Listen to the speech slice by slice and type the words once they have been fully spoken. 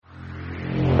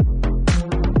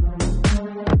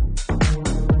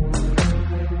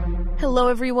Hello,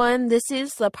 everyone. This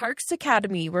is the Parks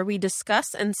Academy, where we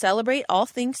discuss and celebrate all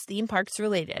things theme parks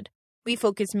related. We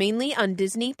focus mainly on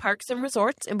Disney parks and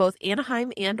resorts in both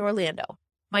Anaheim and Orlando.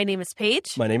 My name is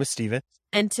Paige. My name is Steven.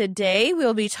 And today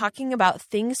we'll be talking about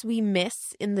things we miss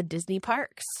in the Disney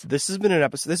parks. This has been an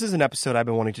episode. This is an episode I've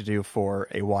been wanting to do for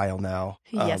a while now.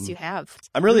 Yes, you have.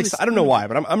 I'm really excited. I don't know why,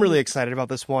 but I'm really excited about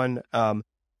this one.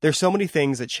 There's so many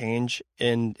things that change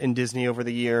in Disney over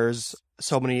the years.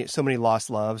 So many lost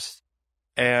loves,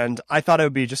 and I thought it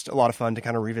would be just a lot of fun to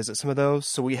kind of revisit some of those.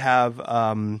 So we have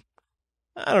I don't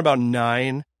know, about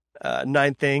nine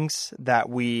things that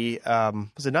we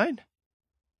was it 9?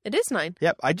 It is 9.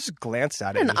 Yep, I just glanced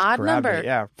at it. An odd number. It.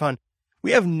 Yeah, fun.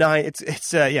 We have 9.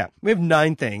 We have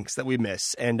 9 things that we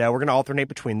miss, and we're gonna alternate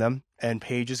between them. And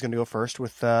Paige is gonna go first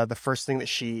with the first thing that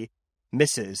she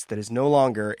misses that is no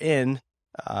longer in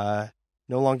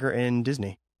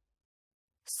Disney.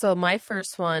 So my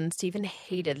first one, Stephen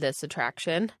hated this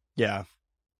attraction. Yeah.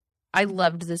 I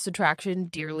loved this attraction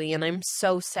dearly, and I'm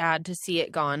so sad to see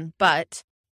it gone. But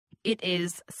it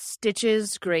is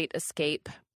Stitch's Great Escape.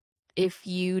 If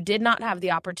you did not have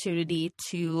the opportunity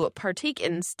to partake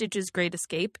in Stitch's Great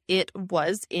Escape, it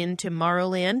was in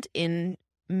Tomorrowland in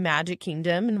Magic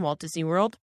Kingdom in Walt Disney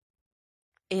World.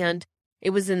 And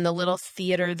it was in the little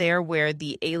theater there where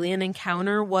the alien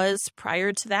encounter was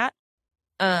prior to that.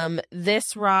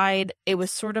 This ride, it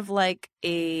was sort of like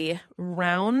a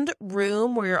round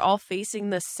room where you're all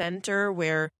facing the center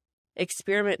where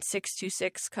Experiment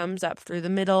 626 comes up through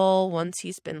the middle once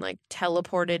he's been like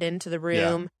teleported into the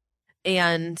room. Yeah.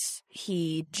 And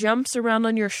he jumps around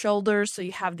on your shoulders, so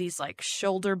you have these like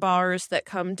shoulder bars that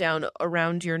come down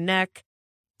around your neck.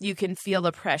 You can feel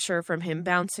the pressure from him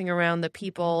bouncing around the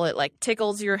people. It like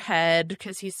tickles your head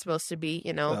because he's supposed to be,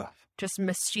 just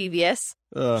mischievous.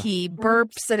 He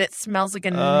burps and it smells like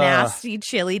a nasty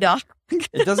chili dog.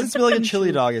 It doesn't smell like a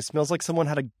chili dog. It smells like someone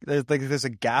had there's a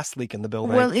gas leak in the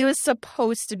building. Well, it was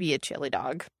supposed to be a chili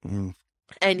dog. Mm.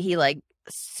 And he like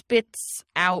spits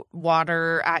out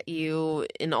water at you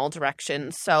in all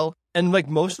directions. So, and like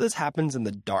most of this happens in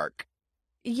the dark.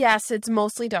 Yes, it's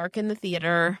mostly dark in the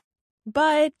theater,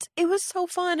 but it was so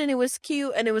fun and it was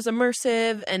cute and it was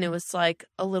immersive and it was like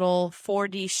a little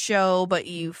 4D show, but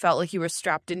you felt like you were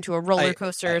strapped into a roller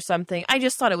coaster or something. I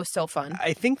just thought it was so fun.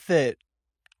 I think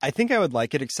I would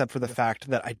like it, except for the fact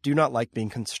that I do not like being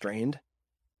constrained.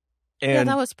 And yeah,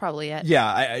 that was probably it.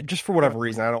 Yeah, I just for whatever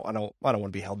reason, I don't want to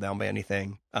be held down by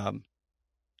anything.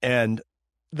 And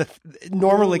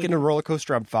normally like in a roller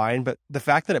coaster, I'm fine, but the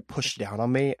fact that it pushed down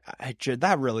on me, I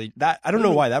don't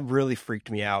know why that really freaked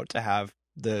me out to have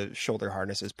the shoulder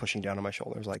harnesses pushing down on my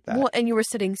shoulders like that. Well, and you were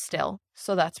sitting still,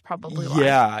 so that's probably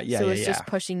why. Yeah. So it's just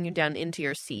pushing you down into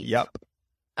your seat. Yep.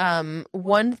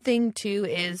 One thing too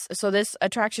is, so this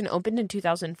attraction opened in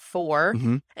 2004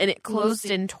 mm-hmm. and it closed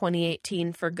in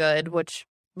 2018 for good,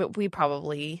 but we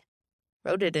probably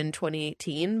rode it in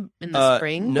 2018 in the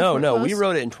spring. No, we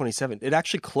rode it in 2017. It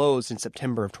actually closed in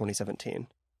September of 2017.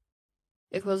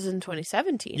 It closed in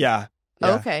 2017? Yeah.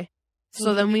 Okay.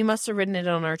 So then we must have ridden it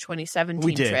on our 2017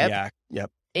 we did, trip. Yeah.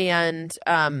 Yep. And,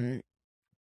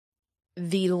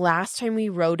 the last time we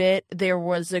rode it, there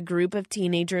was a group of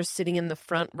teenagers sitting in the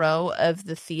front row of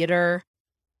the theater,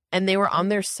 and they were on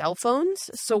their cell phones.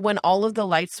 So when all of the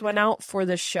lights went out for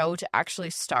the show to actually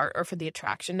start, or for the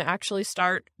attraction to actually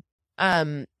start,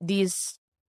 these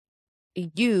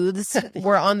youths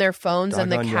were on their phones, and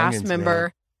the cast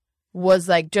member was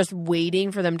like just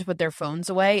waiting for them to put their phones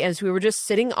away. And so we were just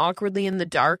sitting awkwardly in the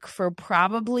dark for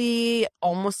probably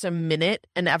almost a minute,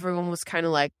 and everyone was kind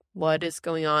of like, what is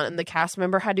going on? And the cast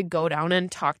member had to go down and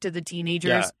talk to the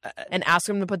teenagers and ask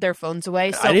them to put their phones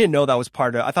away. So, I didn't know that was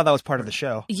I thought that was part of the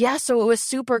show. Yeah, so it was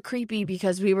super creepy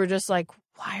because we were just like,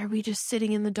 why are we just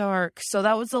sitting in the dark? So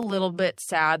that was a little bit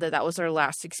sad that was our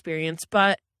last experience.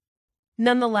 But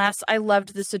nonetheless, I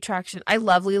loved this attraction. I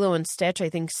love Lilo and Stitch. I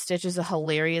think Stitch is a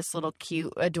hilarious little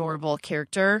cute, adorable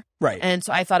character. Right. And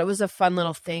so I thought it was a fun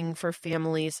little thing for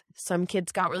families. Some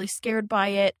kids got really scared by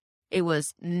it. It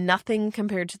was nothing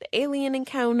compared to the alien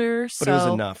encounter. But it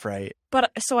was enough, right?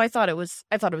 But so I thought it was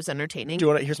entertaining. Do you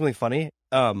want to hear something funny?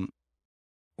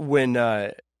 When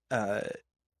this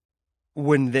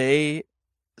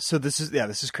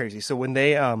is crazy. So when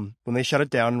they shut it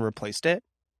down and replaced it,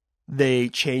 they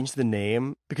changed the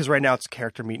name because right now it's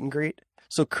Character Meet and Greet.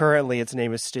 So currently its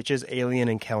name is Stitch's Alien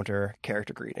Encounter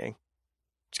Character Greeting.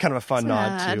 It's kind of a fun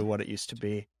nod to what it used to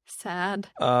be. Sad.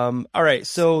 All right.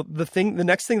 So the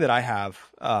next thing that I have,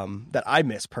 that I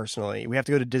miss personally, we have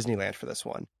to go to Disneyland for this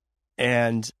one.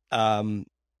 And,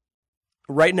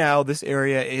 right now this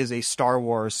area is a Star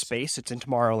Wars space. It's in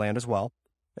Tomorrowland as well.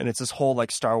 And it's this whole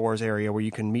like Star Wars area where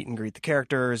you can meet and greet the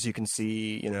characters. You can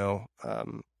see,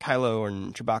 Kylo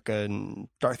and Chewbacca and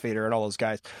Darth Vader and all those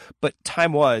guys. But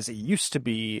it used to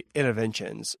be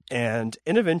Innoventions, and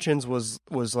Innoventions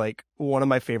was like one of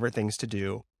my favorite things to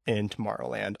do in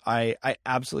Tomorrowland. I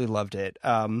absolutely loved it.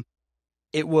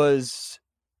 It was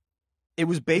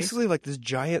basically like this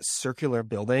giant circular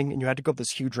building, and you had to go up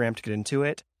this huge ramp to get into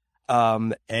it.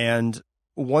 And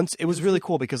once it was really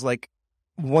cool because like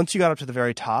once you got up to the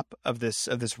very top of this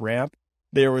ramp,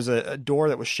 there was a door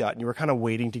that was shut, and you were kind of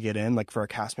waiting to get in, like for a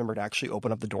cast member to actually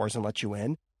open up the doors and let you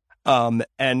in. And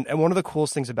one of the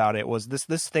coolest things about it was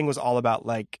this thing was all about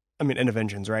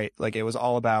Innoventions, right? Like it was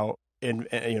all about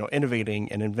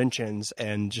innovating and inventions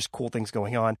and just cool things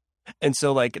going on. And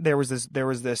so like there was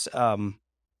this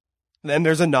and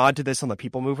there's a nod to this on the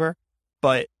People Mover,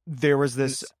 but there was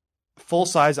this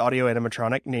full-size audio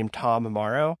animatronic named Tom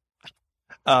Amaro,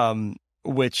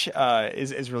 which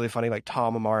is really funny, like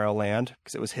Tom Amaro Land,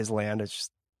 because it was his land. It's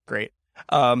just great.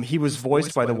 He was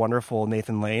voiced by the wonderful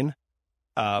Nathan Lane.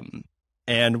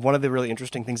 And one of the really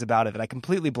interesting things about it that I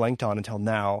completely blanked on until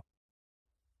now,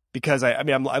 because I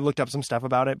looked up some stuff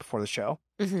about it before the show,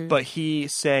 but he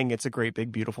sang "It's a Great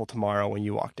Big Beautiful Tomorrow" when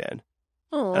you walked in.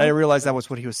 Aww. And I didn't realize that was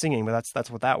what he was singing, but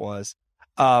that's what that was.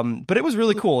 But it was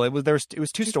really cool. It was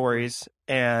 2 stories,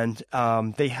 and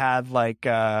they had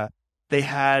so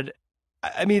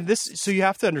you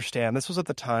have to understand, this was at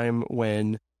the time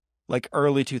when, like,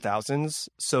 early 2000s.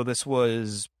 So this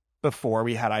was before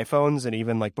we had iPhones, and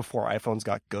even like before iPhones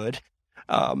got good,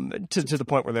 to the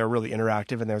point where they were really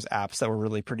interactive, and there's apps that were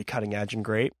really pretty cutting edge and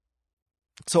great.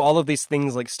 So all of these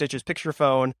things like Stitch's picture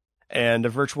phone and a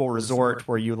virtual resort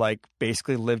where you like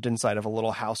basically lived inside of a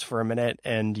little house for a minute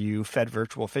and you fed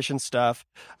virtual fish and stuff.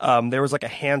 There was like a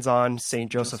hands-on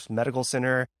St. Joseph's Medical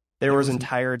Center. There was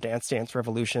entire Dance Dance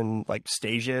Revolution like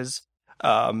stages.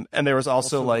 And there was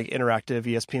also like interactive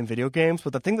ESPN video games.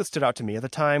 But the thing that stood out to me at the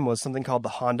time was something called the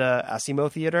Honda Asimo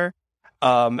Theater.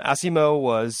 Asimo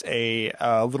was a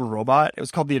little robot. It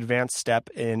was called the Advanced Step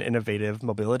in Innovative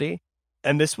Mobility.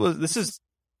 And this is,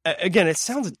 again, it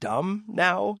sounds dumb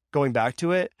now going back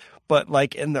to it, but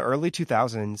like in the early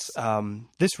 2000s,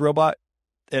 this robot,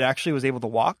 it actually was able to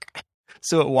walk.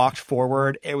 So it walked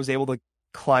forward. It was able to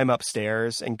climb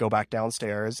upstairs and go back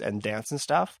downstairs and dance and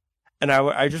stuff. And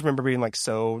I just remember being like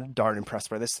so darn impressed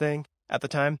by this thing at the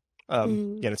time.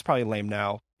 Yeah, it's probably lame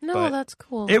now. No, that's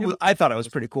cool. I thought it was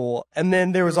pretty cool. And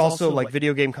then there was also like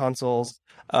video game consoles,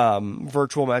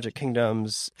 virtual Magic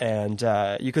Kingdoms, and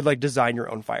you could like design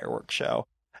your own fireworks show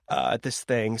at this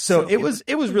thing. So it was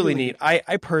really neat.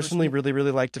 I personally really,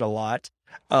 really liked it a lot.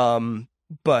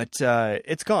 But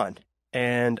it's gone.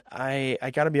 And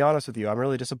I got to be honest with you, I'm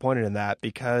really disappointed in that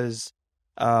because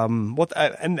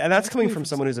and that's coming from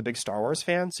someone who's a big Star Wars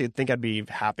fan. So you'd think I'd be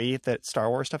happy that Star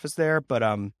Wars stuff is there, but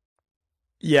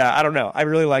yeah, I don't know. I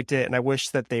really liked it, and I wish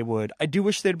that they would. I do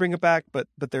wish they'd bring it back, but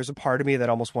there's a part of me that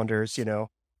almost wonders,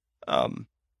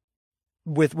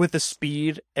 with the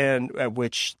speed and at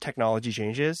which technology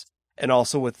changes, and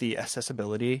also with the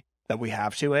accessibility that we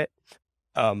have to it,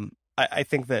 I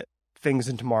think that things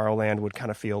in Tomorrowland would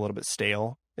kind of feel a little bit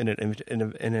stale in an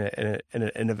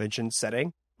intervention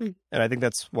setting, and I think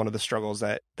that's one of the struggles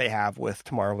that they have with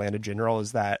Tomorrowland in general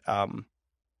is that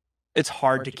it's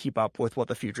hard to keep up with what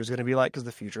the future is going to be like because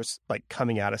the future's like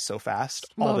coming at us so fast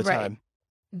all the time.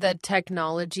 The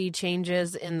technology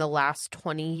changes in the last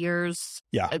 20 years.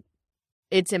 Yeah.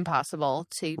 It's impossible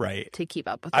to keep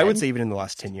up with. I would say even in the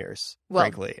last 10 years,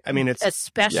 frankly. I mean, it's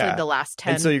especially the last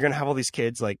 10. And so you're going to have all these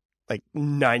kids like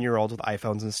 9-year-olds with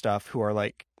iPhones and stuff who are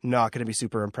like not going to be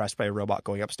super impressed by a robot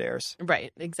going upstairs.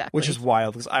 Right. Exactly. Which is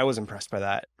wild because I was impressed by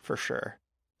that for sure.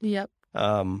 Yep.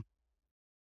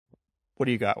 What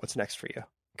do you got? What's next for you?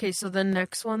 Okay, so the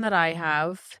next one that I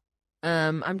have,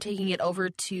 I'm taking it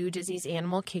over to Disney's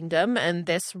Animal Kingdom, and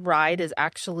this ride is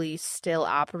actually still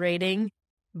operating,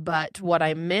 but what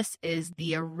I miss is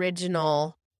the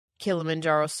original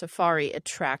Kilimanjaro Safari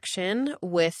attraction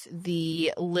with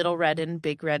the Little Red and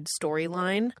Big Red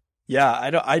storyline. Yeah,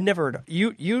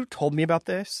 you told me about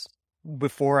this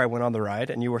before I went on the ride,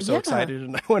 and you were so excited,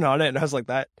 and I went on it, and I was like,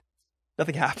 that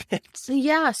nothing happened.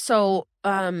 Yeah, so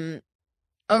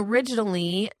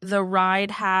originally the ride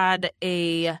had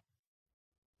a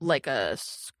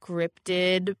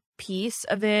scripted piece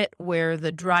of it where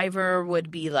the driver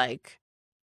would be like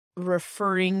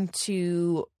referring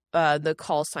to the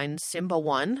call sign Simba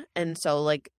 1, and so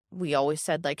like we always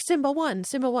said like Simba 1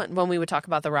 when we would talk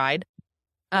about the ride.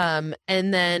 And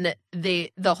then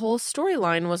the whole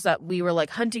storyline was that we were like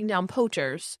hunting down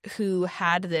poachers who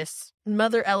had this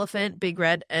mother elephant, Big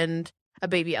Red, and a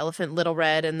baby elephant, Little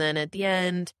Red, and then at the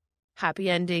end, happy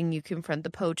ending, you confront the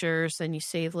poachers and you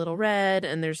save Little Red,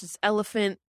 and there's this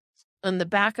elephant on the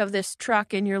back of this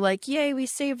truck, and you're like, yay, we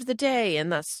saved the day,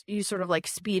 and that's, you sort of like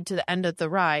speed to the end of the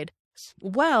ride.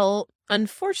 Well,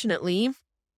 unfortunately,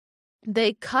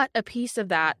 they cut a piece of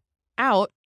that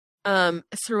out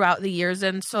throughout the years,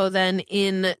 and so then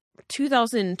in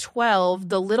 2012,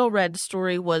 the Little Red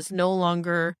story was no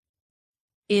longer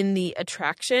in the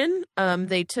attraction.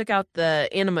 They took out the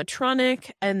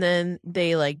animatronic, and then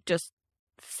they like just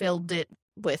filled it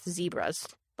with zebras.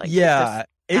 Like, yeah,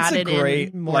 it's added a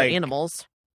great in more animals.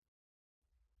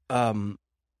 The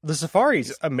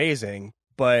safari's amazing,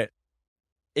 but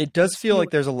it does feel like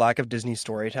there's a lack of Disney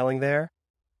storytelling there.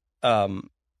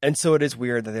 And so it is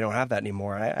weird that they don't have that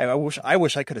anymore. I wish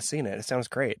I could have seen it. It sounds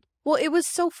great. Well, it was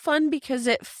so fun because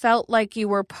it felt like you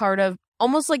were part of,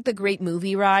 almost like the Great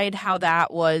Movie Ride, how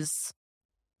that was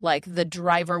like the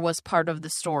driver was part of the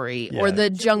story, or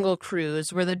the Jungle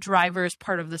Cruise where the driver is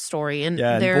part of the story. And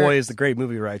boy, is the Great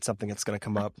Movie Ride something that's going to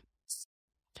come up.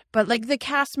 But like the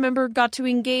cast member got to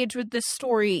engage with this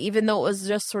story, even though it was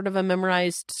just sort of a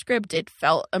memorized script. It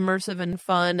felt immersive and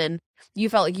fun, and you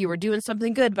felt like you were doing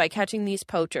something good by catching these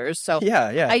poachers. So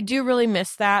yeah, I do really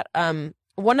miss that.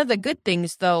 One of the good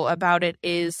things, though, about it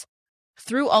is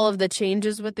through all of the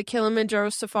changes with the Kilimanjaro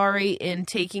Safari in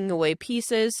taking away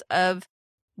pieces of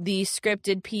the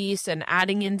scripted piece and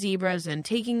adding in zebras and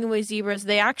taking away zebras,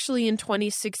 they actually in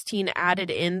 2016 added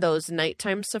in those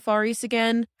nighttime safaris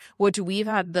again, which we've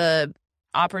had the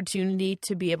opportunity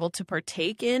to be able to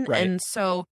partake in. Right. And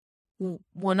so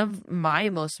one of my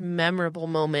most memorable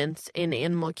moments in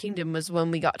Animal Kingdom was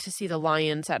when we got to see the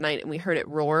lions at night and we heard it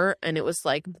roar, and it was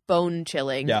like bone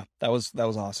chilling. Yeah, that was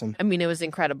awesome. I mean, it was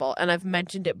incredible. And I've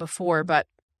mentioned it before, but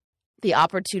the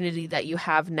opportunity that you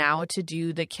have now to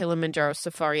do the Kilimanjaro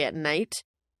Safari at night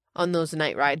on those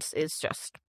night rides is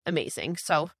just amazing.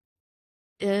 So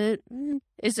is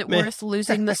it worth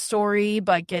losing the story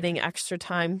by getting extra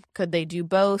time? Could they do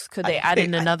both? Could they add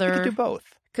in another? They could do both.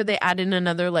 Could they add in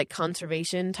another like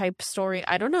conservation type story?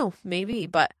 I don't know, maybe,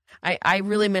 but I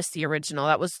really miss the original.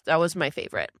 That was my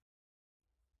favorite.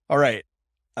 All right.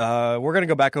 We're going to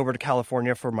go back over to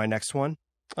California for my next one.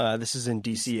 This is in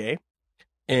DCA.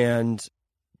 And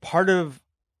part of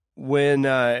when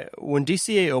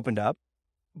DCA opened up,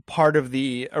 part of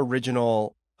the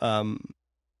original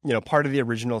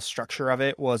structure of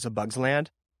it was a Bugs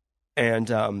Land. And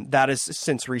that has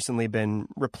since recently been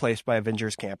replaced by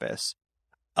Avengers Campus.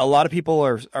 A lot of people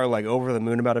are like over the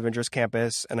moon about Avengers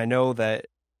Campus. And I know that,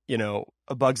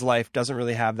 A Bug's Life doesn't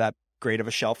really have that great of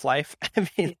a shelf life. I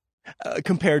mean,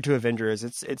 compared to Avengers,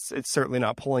 it's certainly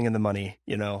not pulling in the money,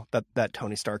 that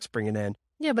Tony Stark's bringing in.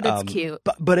 Yeah, but it's cute.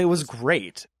 But it was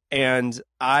great, and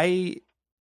I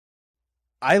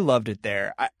loved it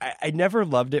there. I never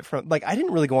loved it from, like, I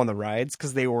didn't really go on the rides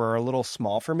because they were a little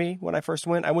small for me when I first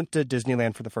went. I went to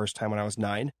Disneyland for the first time when I was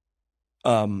 9.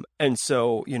 And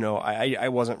so, I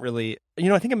wasn't really,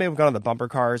 I think I may have gone on the bumper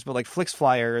cars, but like Flix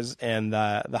Flyers and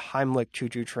the Heimlich Choo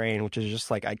Choo Train, which is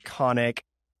just like iconic.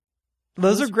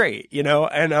 Those are great,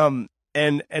 and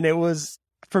it was,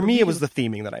 for me, it was the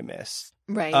theming that I missed.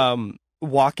 Right.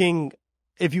 Walking,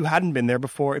 if you hadn't been there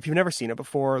before, if you've never seen it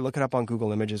before, look it up on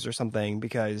Google Images or something,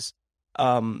 because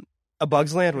A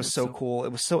Bug's Land was so cool.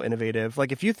 It was so innovative.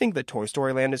 Like, if you think that Toy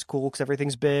Story Land is cool because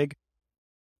everything's big,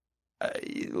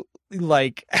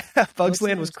 like Bug's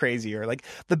Land was crazier. Like,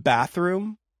 the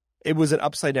bathroom, it was an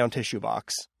upside down tissue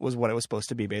box was what it was supposed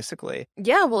to be, basically.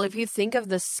 Yeah, well, if you think of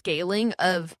the scaling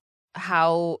of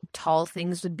how tall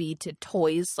things would be to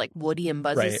toys like Woody and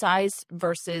Buzzy's size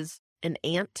versus an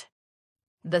ant,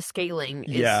 the scaling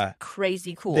is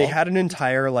crazy cool. They had an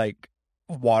entire like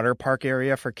water park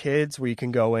area for kids where you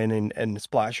can go in and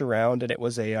splash around, and it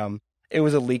was a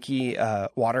leaky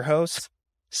water hose.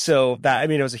 So that, I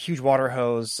mean, it was a huge water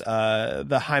hose.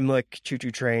 The Heimlich Choo Choo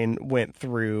Train went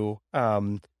through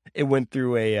a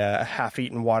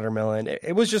half-eaten watermelon.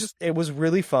 It was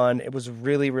really fun. It was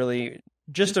really, really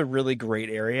just a really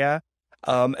great area.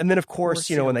 And then, of course,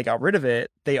 when they got rid of it,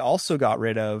 they also got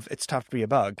rid of It's Tough to Be a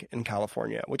Bug in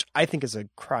California, which I think is a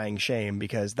crying shame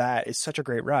because that is such a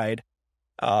great ride.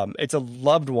 It's a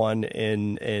loved one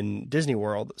in Disney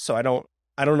World, so I don't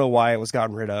know why it was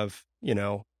gotten rid of.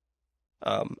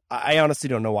 I honestly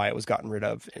don't know why it was gotten rid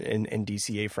of in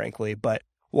DCA, frankly. But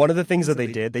one of the things that they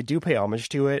did, they do pay homage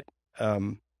to it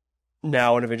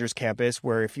now in Avengers Campus,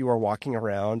 where if you are walking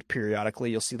around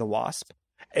periodically, you'll see the Wasp.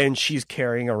 And she's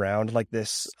carrying around like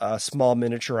this small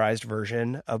miniaturized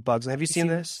version of Bugs. Have you seen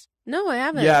this? No, I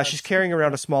haven't. Yeah, she's carrying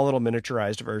around a small little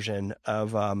miniaturized version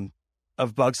of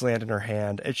of Bugs Land in her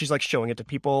hand, and she's like showing it to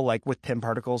people like with Pym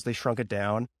particles. They shrunk it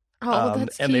down. Oh,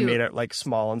 that's and cute. they made it like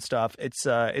small and stuff. It's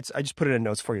I just put it in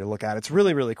notes for you to look at. It's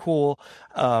really, really cool.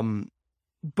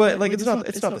 But like it's not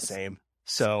the same.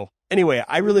 So anyway,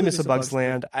 I really miss a Bugs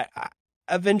Land.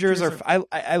 Avengers are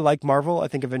I like Marvel. I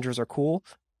think Avengers are cool,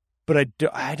 but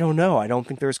I don't know. I don't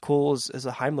think they're as cool as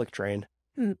a Heimlich train.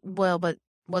 Well, but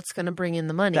what's going to bring in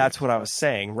the money? That's what I was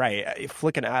saying. Right.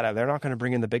 Flick and Ada, they're not going to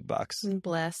bring in the big bucks.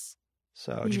 Bless.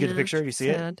 So did you get the picture? Did you see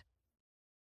it?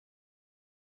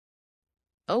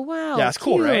 Oh, wow. Yeah, it's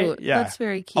cool, right? Yeah. That's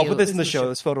very cute. I'll put this in the show,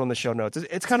 this photo in the show notes.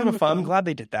 It's kind of a fun. I'm glad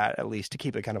they did that, at least, to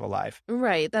keep it kind of alive.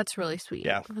 Right. That's really sweet.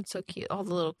 Yeah. That's so cute. All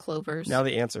the little clovers. Now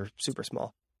the ants are super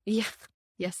small. Yeah.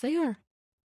 Yes, they are.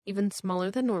 Even smaller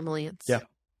than normal ants. Yeah.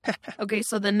 Okay,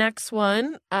 so the next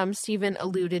one, Stephen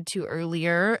alluded to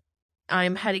earlier.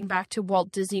 I'm heading back to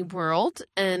Walt Disney World,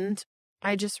 and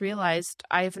I just realized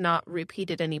I have not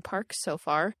repeated any parks so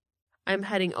far. I'm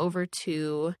heading over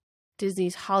to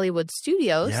Disney's Hollywood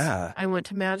Studios. Yeah. I went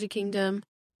to Magic Kingdom,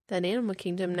 then Animal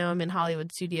Kingdom. Now I'm in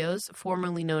Hollywood Studios,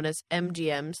 formerly known as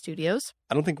MGM Studios.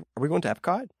 Are we going to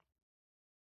Epcot?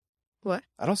 What?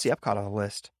 I don't see Epcot on the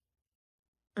list.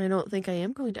 I don't think I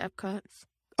am going to Epcot.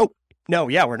 Oh, no,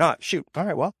 yeah, we're not. Shoot. All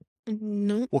right, well.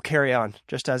 No. We'll carry on,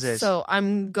 just as is. So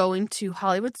I'm going to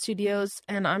Hollywood Studios,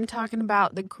 and I'm talking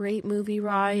about the Great Movie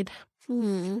Ride.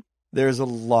 There's a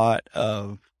lot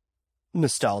of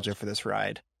nostalgia for this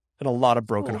ride, and a lot of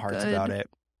broken hearts about it.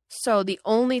 So the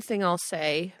only thing I'll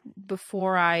say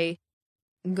before I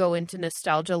go into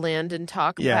nostalgia land and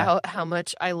talk about how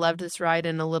much I loved this ride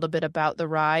and a little bit about the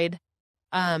ride,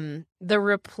 the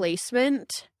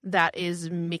replacement that is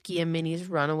Mickey and Minnie's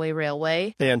Runaway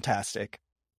Railway. Fantastic.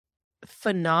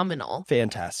 Phenomenal.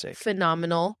 Fantastic.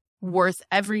 Phenomenal. Worth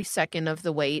every second of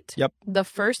the wait. Yep. The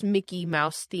first Mickey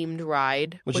Mouse themed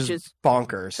ride, which is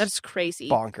bonkers. That's crazy.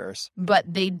 Bonkers. But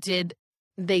they did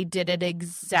it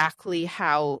exactly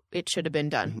how it should have been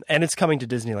done. And it's coming to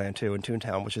Disneyland too in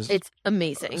Toontown, which is it's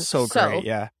amazing. So great,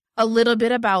 yeah. A little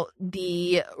bit about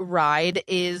the ride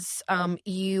is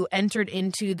you entered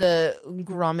into the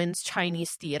Grauman's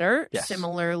Chinese Theater,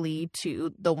 similarly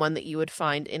to the one that you would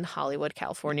find in Hollywood,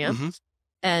 California. Mm-hmm.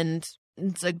 And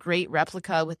it's a great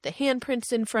replica with the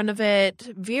handprints in front of it.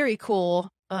 Very cool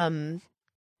on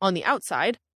the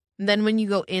outside. And then when you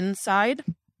go inside,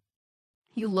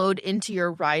 you load into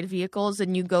your ride vehicles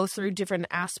and you go through different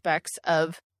aspects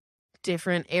of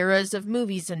different eras of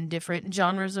movies and different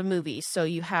genres of movies. So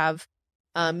you have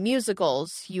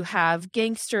musicals, you have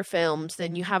gangster films,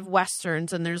 then you have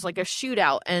westerns, and there's like a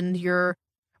shootout, and your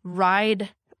ride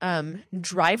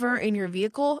driver in your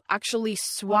vehicle actually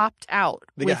swapped out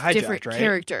with different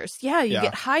characters. Yeah, you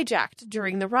get hijacked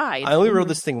during the ride. I only rode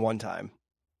this thing one time.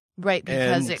 Right,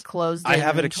 because it closed in I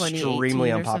have an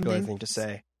extremely unpopular something. thing to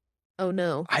say. Oh,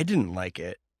 no. I didn't like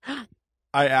it.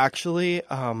 I actually,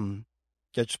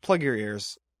 just plug your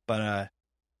ears, but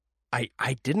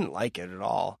I didn't like it at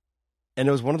all. And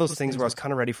it was one of those things where I was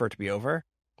kind of ready for it to be over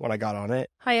when I got on it.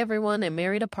 Hi, everyone. I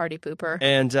married a party pooper.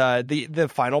 And the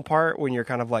final part, when you're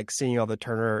kind of like seeing all the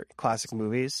Turner classic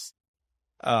movies.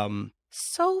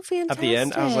 So fantastic. At the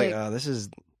end, I was like, oh, this is...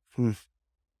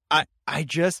 I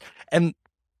just... And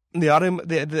the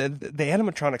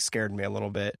animatronic scared me a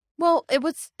little bit. Well, it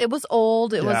was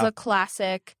old. It was a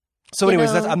classic. So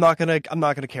anyways, I'm not gonna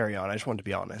carry on. I just wanted to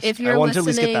be honest. If you're I wanted to at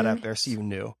least get that out there so you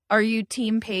knew. Are you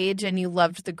Team Paige and you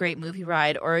loved the Great Movie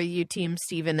Ride, or are you Team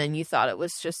Steven and you thought it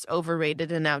was just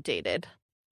overrated and outdated?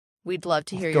 We'd love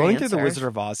to hear your answer. Going through the Wizard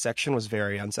of Oz section was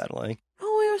very unsettling.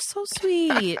 Oh, it was so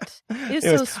sweet. It was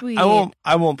so sweet.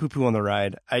 I won't poo-poo on the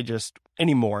ride. I just,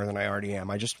 any more than I already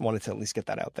am. I just wanted to at least get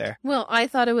that out there. Well, I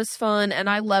thought it was fun, and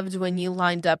I loved when you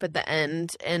lined up at the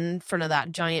end in front of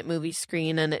that giant movie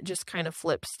screen, and it just kind of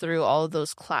flips through all of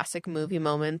those classic movie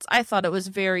moments. I thought it was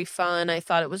very fun. I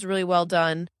thought it was really well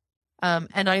done.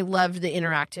 And I loved the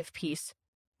interactive piece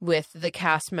with the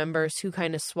cast members who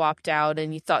kind of swapped out,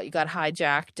 and you thought you got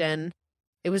hijacked, and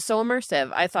it was so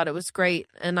immersive. I thought it was great,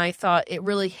 and I thought it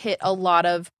really hit a lot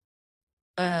of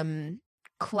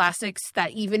classics that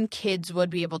even kids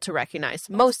would be able to recognize.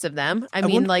 Most of them. I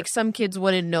mean, like some kids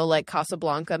wouldn't know, like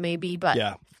Casablanca maybe,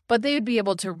 but they would be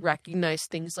able to recognize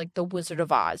things like The Wizard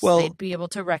of Oz. Well, they'd be able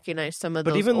to recognize some of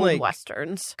those even old like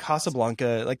westerns.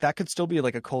 Casablanca, like that could still be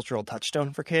like a cultural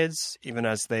touchstone for kids, even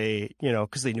as they,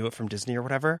 because they knew it from Disney or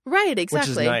whatever. Right,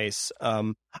 exactly. Which is nice.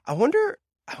 I wonder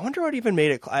what even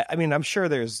made it. I mean, I'm sure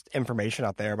there's information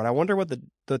out there, but I wonder what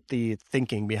the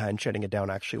thinking behind shutting it down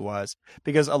actually was,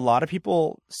 because a lot of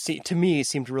people seem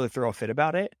to really throw a fit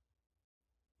about it.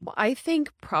 Well, I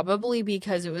think probably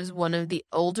because it was one of the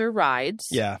older rides.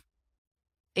 Yeah.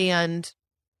 And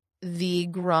the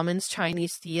Grauman's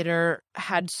Chinese Theater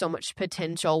had so much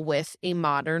potential with a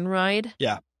modern ride.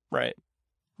 Yeah, right.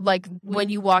 Like when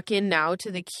you walk in now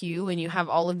to the queue and you have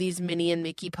all of these Minnie and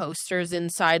Mickey posters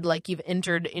inside, like you've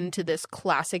entered into this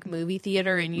classic movie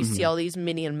theater and you see all these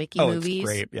Minnie and Mickey movies. It's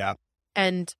great, yeah.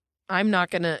 And I'm not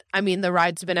going to, I mean, the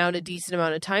ride's been out a decent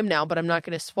amount of time now, but I'm not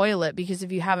going to spoil it because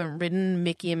if you haven't ridden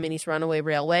Mickey and Minnie's Runaway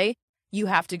Railway, you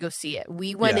have to go see it.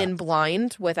 We went in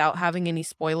blind without having any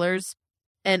spoilers,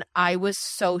 and I was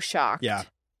so shocked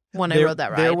when I rode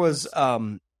that ride. There was,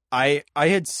 I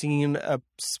had seen a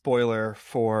spoiler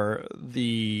for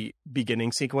the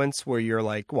beginning sequence where you're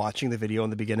like watching the video in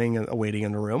the beginning and waiting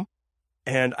in the room,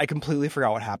 and I completely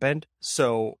forgot what happened.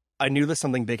 So I knew that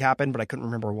something big happened, but I couldn't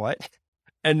remember what.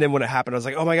 And then when it happened, I was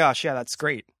like, "Oh my gosh, yeah, that's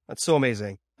great. That's so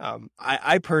amazing."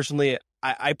 I personally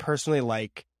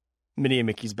like Minnie and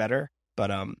Mickey's better,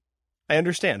 but I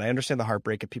understand the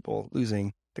heartbreak of people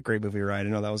losing the great movie ride. I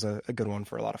know that was a good one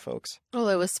for a lot of folks. Well,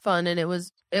 it was fun, and it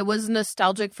was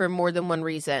nostalgic for more than one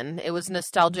reason. It was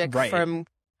nostalgic from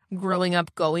growing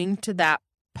up going to that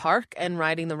park and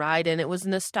riding the ride, and it was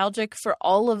nostalgic for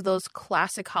all of those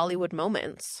classic Hollywood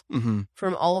moments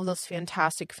from all of those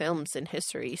fantastic films in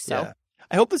history. So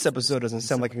I hope this episode doesn't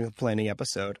sound like a complaining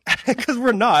episode because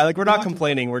we're not. Like, we're not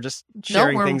complaining. We're just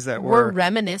sharing things that we're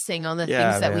reminiscing on the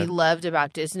things that we loved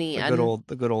about Disney.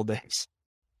 The good old days.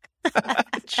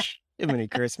 Jiminy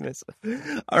Christmas.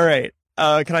 All right.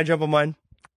 Can I jump on mine?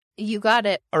 You got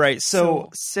it. All right. So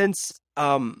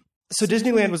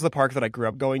Disneyland was the park that I grew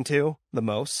up going to the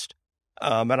most.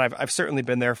 And I've certainly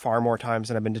been there far more times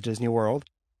than I've been to Disney World,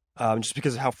 just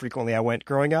because of how frequently I went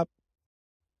growing up.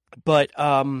 But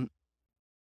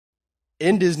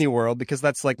in Disney World, because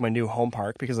that's like my new home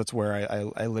park, because that's where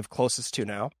I live closest to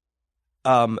now,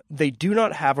 they do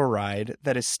not have a ride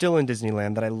that is still in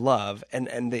Disneyland that I love,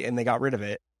 and they got rid of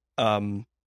it.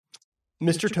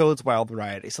 Mr. Toad's Wild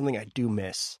Ride is something I do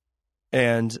miss,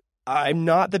 and I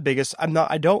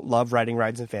don't love riding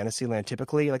rides in Fantasyland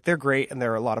typically. Like, they're great and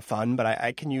they're a lot of fun, but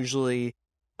I can usually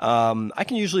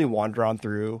wander on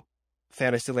through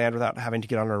Fantasyland without having to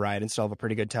get on a ride and still have a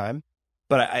pretty good time.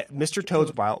 But Mr.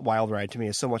 Toad's Wild Ride to me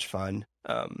is so much fun.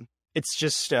 It's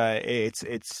just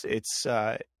it's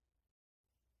I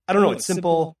don't know. It's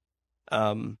simple.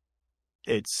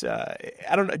 It's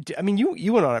I don't know. I mean,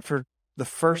 you went on it for the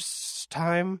first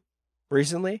time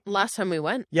recently. Last time we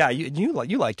went. Yeah, you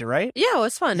liked it, right? Yeah, it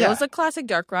was fun. Yeah. It was a classic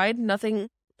dark ride. Nothing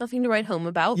to write home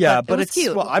about. Yeah, but it's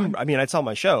cute. Well, it's on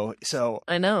my show, so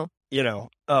I know.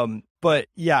 But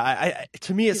yeah, I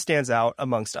to me it stands out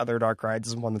amongst other dark rides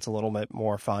as one that's a little bit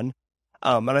more fun.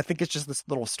 And I think it's just this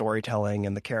little storytelling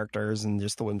and the characters and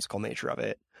just the whimsical nature of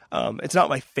it. It's not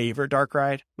my favorite dark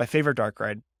ride. My favorite dark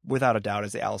ride, without a doubt,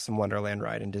 is the Alice in Wonderland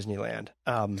ride in Disneyland.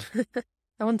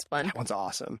 That one's fun. That one's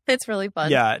awesome. It's really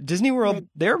fun. Yeah, Disney World,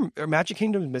 their Magic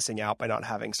Kingdom is missing out by not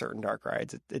having certain dark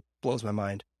rides. It blows my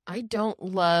mind. I don't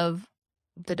love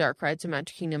the dark rides in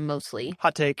Magic Kingdom mostly.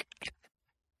 Hot take.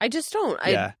 I just don't.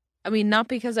 Yeah. I mean, not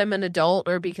because I'm an adult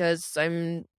or because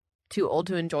I'm too old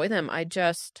to enjoy them. I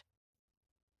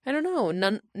don't know.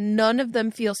 None of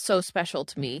them feel so special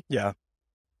to me. Yeah.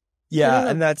 Yeah,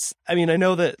 and I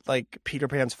know that like Peter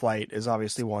Pan's Flight is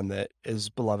obviously one that is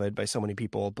beloved by so many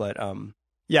people, but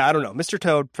yeah, I don't know. Mr.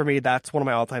 Toad, for me, that's one of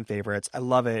my all-time favorites. I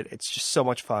love it. It's just so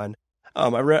much fun.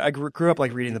 I grew up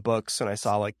like reading the books, and I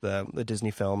saw like the Disney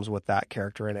films with that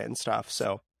character in it and stuff.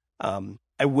 So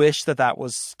I wish that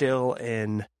was still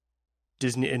in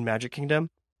Magic Kingdom,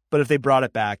 but if they brought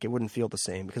it back, it wouldn't feel the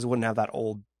same because it wouldn't have that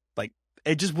old, like,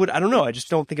 it just would, I don't know, I just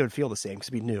don't think it would feel the same because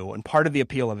it'd be new, and part of the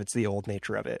appeal of it's the old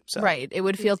nature of it. So. Right, it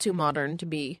would feel too modern to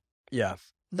be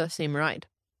the same ride.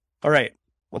 All right,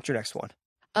 what's your next one?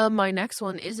 My next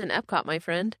one is in Epcot, my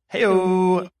friend.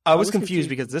 Hey-o! I was confused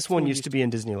because this one used to be in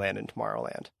Disneyland and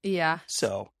Tomorrowland. Yeah.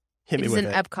 So, hit me with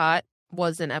it.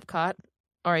 Was in Epcot,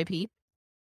 R.I.P.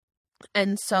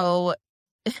 And so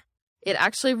it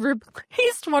actually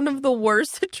replaced one of the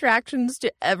worst attractions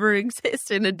to ever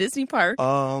exist in a Disney park.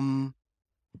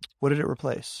 What did it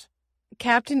replace?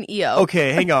 Captain EO.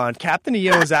 Okay, hang on. Captain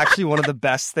EO is actually one of the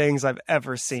best things I've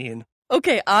ever seen.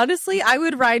 Okay, honestly, I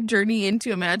would ride Journey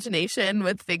into Imagination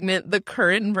with Figment, the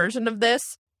current version of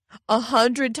this,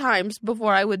 100 times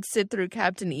before I would sit through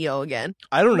Captain EO again.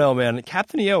 I don't know, man.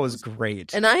 Captain EO is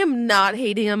great. And I am not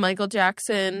hating on Michael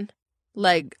Jackson.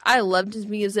 Like, I loved his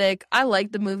music. I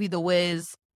liked the movie The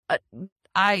Wiz.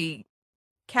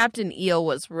 Captain EO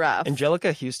was rough.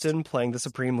 Angelica Houston playing the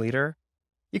Supreme Leader.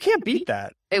 You can't beat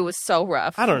that. It was so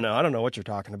rough. I don't know what you're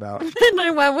talking about. And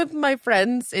I went with my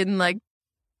friends in, like,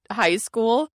 high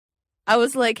school. I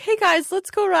was like, hey guys,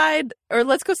 let's go ride or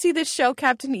let's go see this show,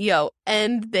 Captain EO.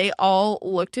 And they all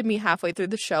looked at me halfway through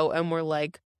the show and were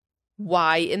like,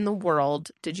 why in the world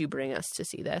did you bring us to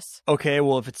see this? Okay,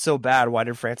 well, if it's so bad, why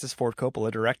did Francis Ford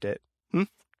Coppola direct it?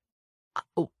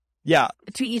 Oh. Yeah.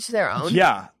 To each their own?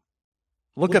 Yeah.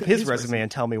 Look up his resume and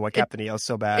tell me why Captain EO is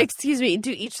so bad. Excuse me,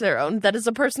 to each their own. That is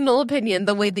a personal opinion.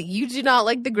 The way that you do not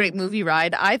like the Great Movie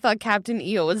Ride, I thought Captain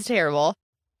EO was terrible.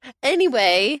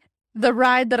 Anyway, the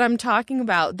ride that I'm talking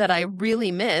about that I really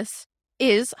miss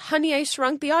is Honey, I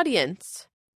Shrunk the Audience.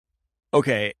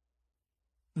 Okay.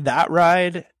 That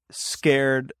ride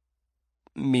scared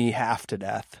me half to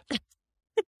death.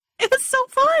 It was so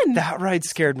fun. That ride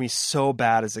scared me so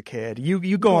bad as a kid.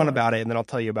 You go on about it, and then I'll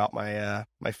tell you about my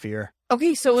my fear.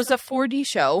 Okay, so it was a 4D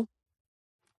show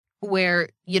where,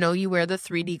 you wear the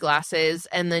 3D glasses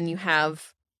and then you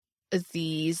have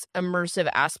these immersive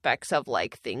aspects of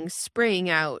like things spraying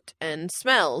out and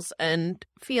smells and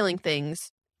feeling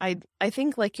things. I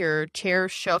think like your chair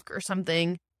shook or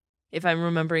something, if I'm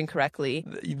remembering correctly.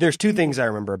 There's two things I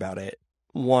remember about it.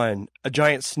 One, a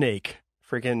giant snake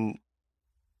freaking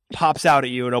pops out at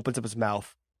you and opens up his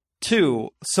mouth.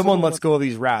 Two, someone lets go of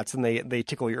these rats and they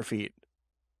tickle your feet.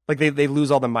 Like they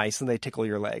lose all the mice and they tickle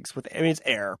your legs. It's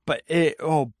air, but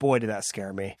oh boy, did that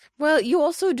scare me. Well, you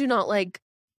also do not like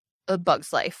A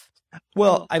Bug's Life.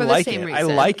 Well, I like it. Reason. I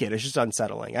like it. It's just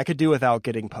unsettling. I could do without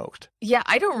getting poked. Yeah,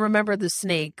 I don't remember the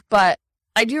snake, but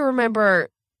I do remember.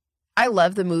 I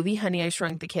love the movie Honey, I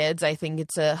Shrunk the Kids. I think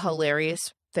it's a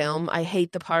hilarious film. I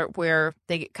hate the part where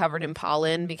they get covered in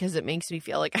pollen because it makes me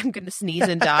feel like I'm going to sneeze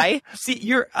and die.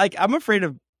 See, I'm afraid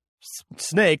of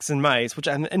snakes and mice, which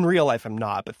in real life I'm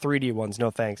not, but 3D ones,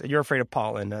 no thanks. You're afraid of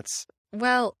pollen. That's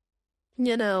well,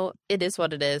 it is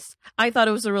what it is. I thought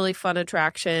it was a really fun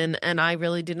attraction, and I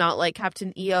really did not like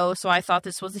Captain EO, so I thought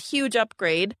this was a huge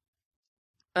upgrade.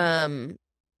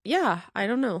 Yeah, I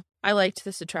don't know. I liked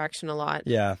this attraction a lot.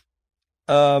 Yeah.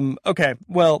 Okay.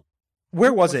 Well,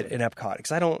 where was it in Epcot?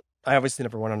 Because I obviously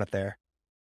never went on it there.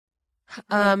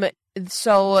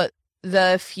 So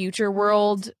the Future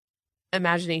World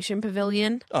Imagination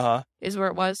Pavilion is where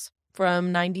it was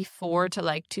from 94 to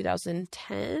like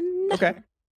 2010. Okay.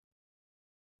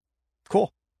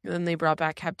 Cool. And then they brought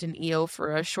back Captain EO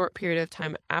for a short period of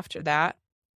time after that.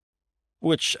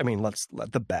 Which,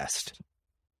 the best.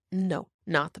 No,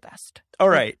 not the best. All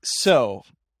right. So,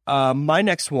 my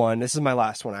next one, this is my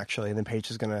last one actually, and then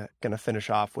Paige is gonna finish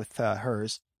off with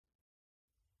hers.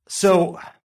 So,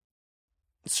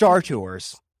 Star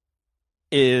Tours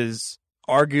is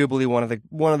arguably one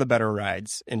of the better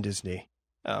rides in Disney,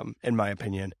 in my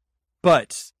opinion.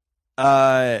 But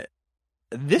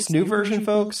this new version,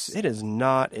 folks, it is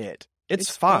not it.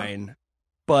 It's fine,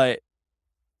 but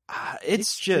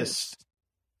it's just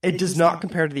it does not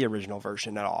compare to the original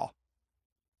version at all.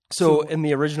 So in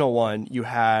the original one, you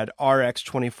had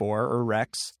RX-24 or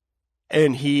Rex,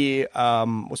 and he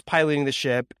was piloting the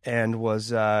ship and was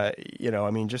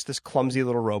just this clumsy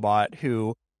little robot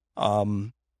who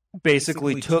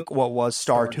basically took what was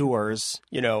Star Tours,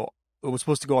 it was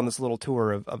supposed to go on this little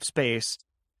tour of space,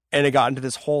 and it got into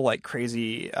this whole like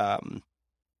crazy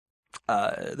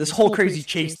crazy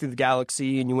chase through the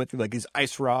galaxy, and you went through like these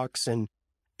ice rocks, and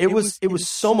it was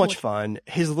so much fun.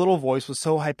 His little voice was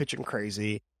so high pitched and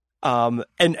crazy.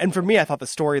 And for me, I thought the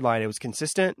storyline, it was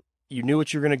consistent. You knew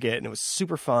what you were going to get, and it was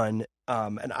super fun.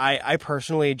 And I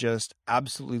personally just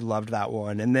absolutely loved that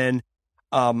one. And then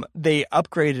they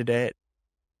upgraded it.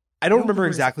 I don't remember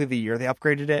exactly the year they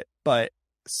upgraded it, but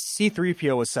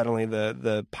C-3PO was suddenly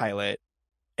the pilot.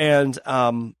 And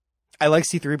I like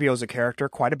C-3PO as a character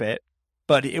quite a bit,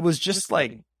 but it was just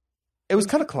like, it was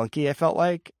kind of clunky, I felt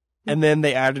like. And then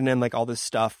they added in like all this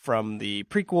stuff from the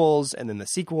prequels and then the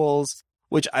sequels,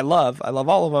 which I love. I love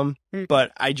all of them,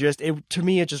 but to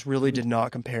me, it just really did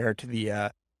not compare to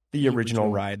the original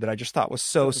ride that I just thought was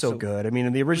so good. I mean,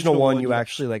 in the original one, you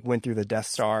actually like went through the Death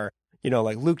Star,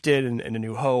 like Luke did in A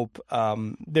New Hope.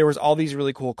 There was all these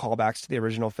really cool callbacks to the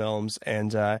original films,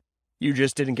 and you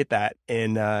just didn't get that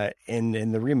in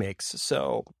the remakes.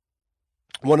 So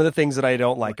one of the things that I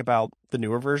don't like about the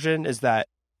newer version is that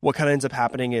what kind of ends up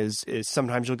happening is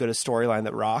sometimes you'll get a storyline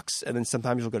that rocks, and then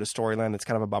sometimes you'll get a storyline that's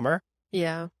kind of a bummer.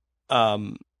 Yeah.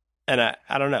 And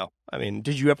I don't know. I mean,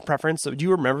 did you have a preference? Do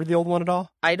you remember the old one at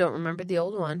all? I don't remember the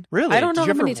old one. Really? I don't know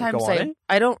how many times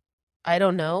I don't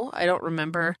know. I don't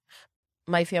remember.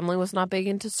 My family was not big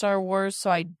into Star Wars,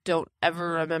 so I don't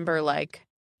ever remember like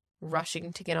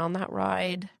rushing to get on that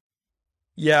ride.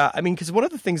 Yeah, I mean, because one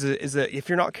of the things is that if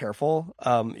you're not careful,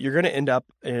 you're going to end up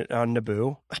on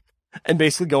Naboo and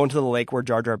basically go into the lake where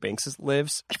Jar Jar Binks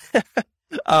lives.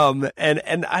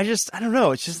 And I don't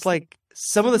know. It's just like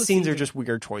some of the scenes are just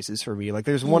weird choices for me. Like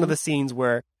there's one of the scenes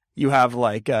where you have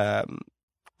like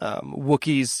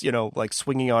Wookiees, like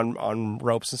swinging on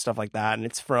ropes and stuff like that, and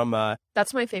it's from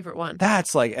That's my favorite one.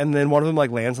 that's like, and then one of them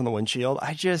like lands on the windshield.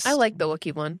 I like the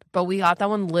Wookiee one, but we got that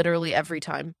one literally every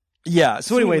time. Yeah.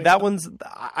 So anyway, that one's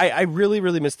I really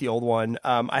really miss the old one.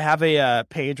 I have a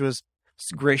Paige was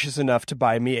gracious enough to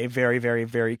buy me a very very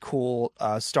very cool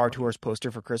Star Tours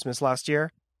poster for Christmas last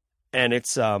year, and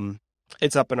it's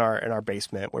up in our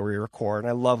basement where we record. And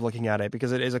I love looking at it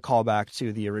because it is a callback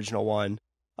to the original one.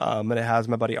 And it has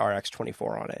my buddy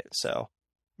RX-24 on it. So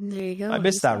there you go. I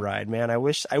missed that ride, man. I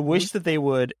wish that they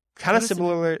would kind of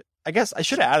similar. I guess I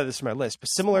should have added this to my list, but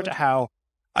similar to how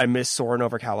I miss Soarin'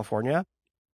 over California.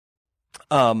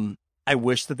 I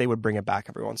wish that they would bring it back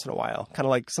every once in a while. Kind of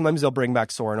like sometimes they'll bring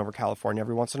back Soarin' over California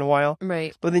every once in a while.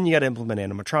 Right. But then you got to implement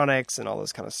animatronics and all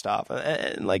this kind of stuff.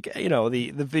 And like,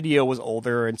 the video was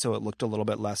older, and so it looked a little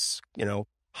bit less,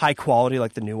 high quality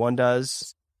like the new one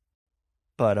does.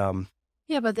 But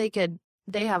yeah, but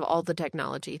they have all the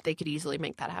technology. They could easily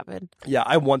make that happen. yeah,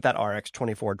 I want that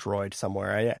RX-24 droid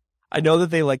somewhere. I know that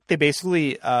they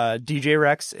basically DJ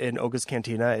Rex in Oga's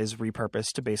Cantina is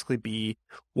repurposed to basically be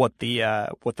what the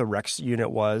Rex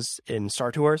unit was in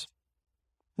Star Tours.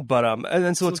 But and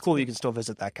then so it's cool you can still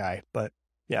visit that guy. But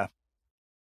yeah.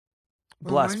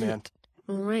 Bless, man.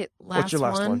 All right. What's your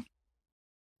last one?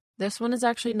 This one is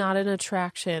actually not an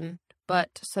attraction, but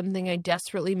something I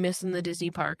desperately miss in the Disney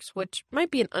parks, which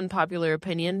might be an unpopular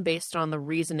opinion based on the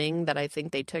reasoning that I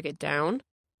think they took it down.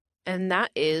 And that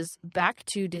is back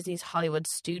to Disney's Hollywood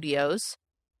Studios,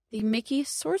 the Mickey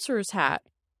Sorcerer's Hat.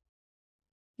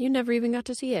 You never even got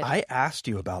to see it. I asked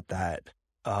you about that.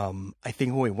 I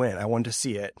think when we went, I wanted to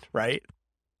see it, right?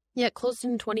 Yeah, it closed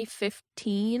in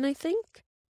 2015, I think.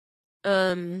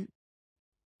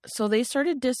 So they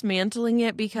started dismantling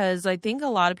it because I think a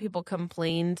lot of people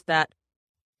complained that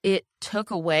it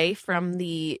took away from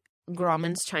the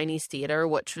Grauman's Chinese Theater,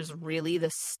 which was really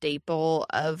the staple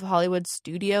of Hollywood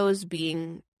Studios,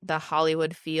 being the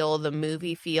Hollywood feel, the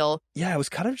movie feel. Yeah, it was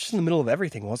kind of just in the middle of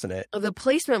everything, wasn't it? The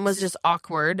placement was just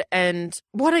awkward. And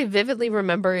what I vividly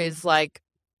remember is like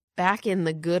back in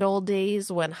the good old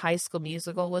days when High School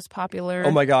Musical was popular.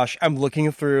 Oh my gosh, I'm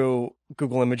looking through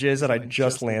Google Images and I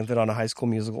just landed on a High School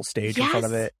Musical stage in front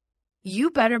of it.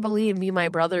 You better believe me, my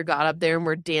brother got up there and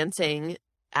we're dancing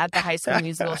at the High School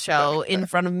Musical show in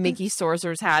front of Mickey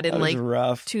Sorcerer's Hat in like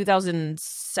rough.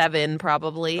 2007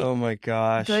 probably. Oh my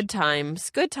gosh. Good times.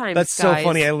 Good times, That's guys. so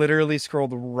funny. I literally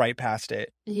scrolled right past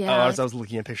it. Yeah. As I was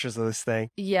looking at pictures of this thing.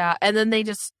 Yeah, and then they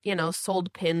just,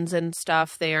 sold pins and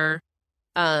stuff there.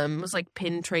 It was like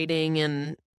pin trading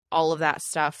and all of that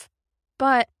stuff.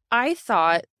 But I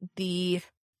thought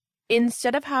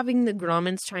instead of having the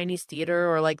Grauman's Chinese Theater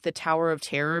or like the Tower of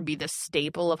Terror be the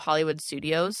staple of Hollywood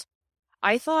Studios,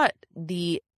 I thought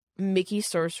the Mickey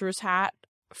Sorcerer's Hat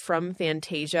from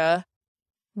Fantasia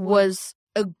was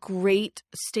a great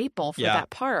staple for that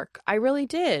park. I really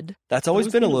did. That's always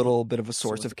been a little bit of a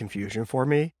source of confusion for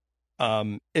me,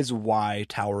 is why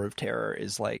Tower of Terror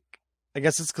is like, I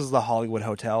guess it's because of the Hollywood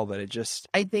Hotel, but it just...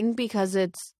 I think because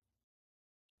it's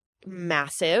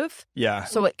massive. Yeah.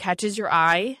 So it catches your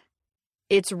eye.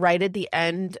 It's right at the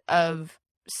end of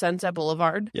Sunset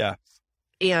Boulevard. Yeah.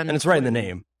 And it's right in the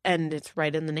name. And it's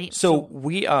right in the name. So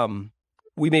we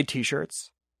made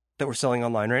t-shirts that we're selling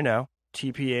online right now.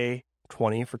 TPA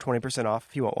 20 for 20% off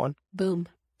if you want one. Boom.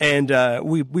 And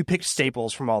we picked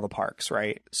staples from all the parks,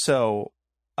 right? So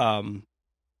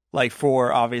like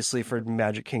for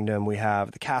Magic Kingdom, we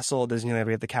have the castle. Disneyland,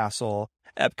 we have the castle.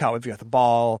 Epcot, we've got the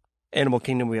ball. Animal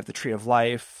Kingdom, we have the Tree of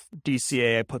Life.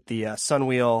 DCA, I put the Sun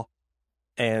Wheel.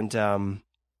 And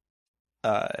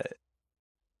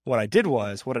what had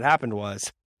happened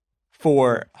was,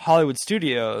 for Hollywood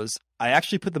Studios, I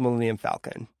actually put the Millennium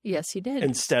Falcon. Yes, you did.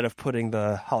 Instead of putting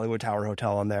the Hollywood Tower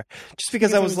Hotel on there. Just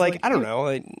because I was like, I don't know,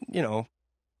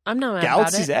 I'm not mad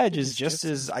Galaxy's about it. Edge is just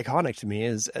as iconic to me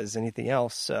as anything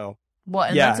else. So, well,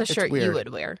 and yeah, that's a shirt you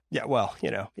would wear. Yeah, well,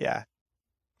 yeah.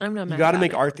 I'm not mad. You got to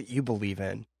make it. art that you believe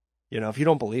in. If you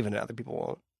don't believe in it, other people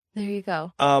won't. There you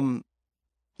go.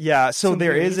 Yeah, so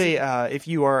there is a if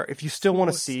you still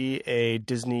want to see a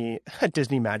Disney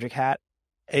Magic hat,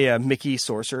 a Mickey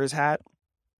Sorcerer's Hat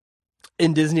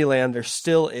in Disneyland, there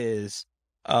still is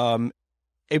a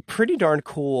pretty darn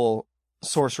cool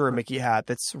Sorcerer Mickey hat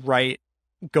that's right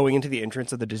going into the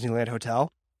entrance of the Disneyland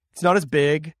Hotel. It's not as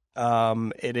big.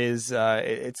 It is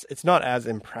it's not as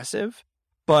impressive,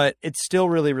 but it's still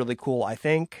really, really cool, I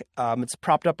think. It's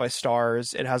propped up by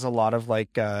stars. It has a lot of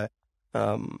like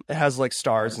It has like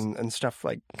stars and stuff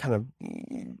like kind of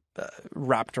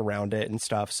wrapped around it and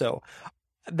stuff. So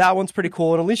that one's pretty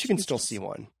cool. And at least you can still see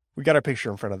one. We got our picture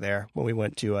in front of there when we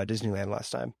went to Disneyland last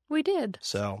time. We did.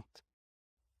 So,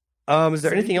 is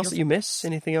there anything else that you miss?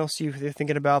 Anything else you're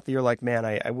thinking about that you're like, man,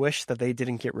 I wish that they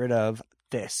didn't get rid of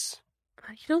this?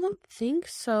 I don't think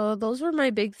so. Those were my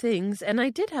big things. And I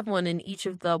did have one in each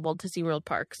of the Walt Disney World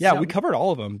parks. Yeah, so. we covered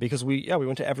all of them because we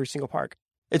went to every single park.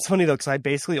 It's funny though, because I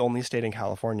basically only stayed in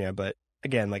California, but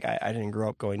again, like I didn't grow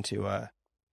up going to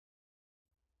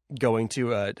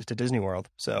Disney World.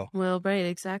 So well, right,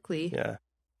 exactly. Yeah.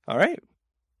 All right.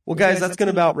 Well, guys, that's going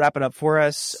to about wrap it up for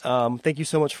us. Thank you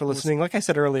so much for listening. Like I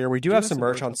said earlier, we do have some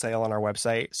merch on sale on our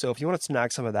website. So if you want to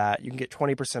snag some of that, you can get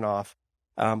 20% off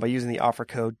by using the offer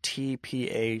code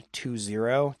TPA20,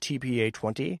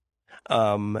 TPA20.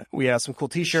 We have some cool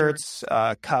t-shirts,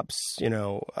 cups,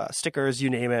 stickers, you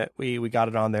name it. We got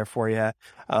it on there for you.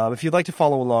 If you'd like to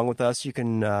follow along with us, you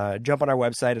can jump on our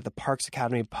website at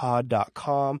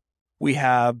theparksacademypod.com. We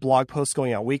have blog posts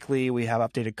going out weekly. We have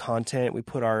updated content. We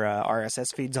put our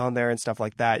RSS feeds on there and stuff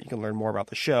like that. You can learn more about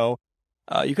the show.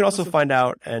 You can also find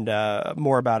out and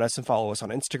more about us and follow us on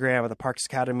Instagram at the Parks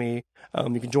Academy.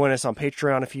 You can join us on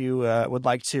Patreon if you would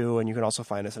like to, and you can also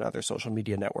find us on other social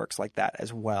media networks like that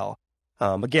as well.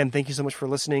 Again, thank you so much for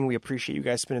listening. We appreciate you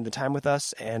guys spending the time with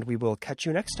us, and we will catch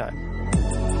you next time.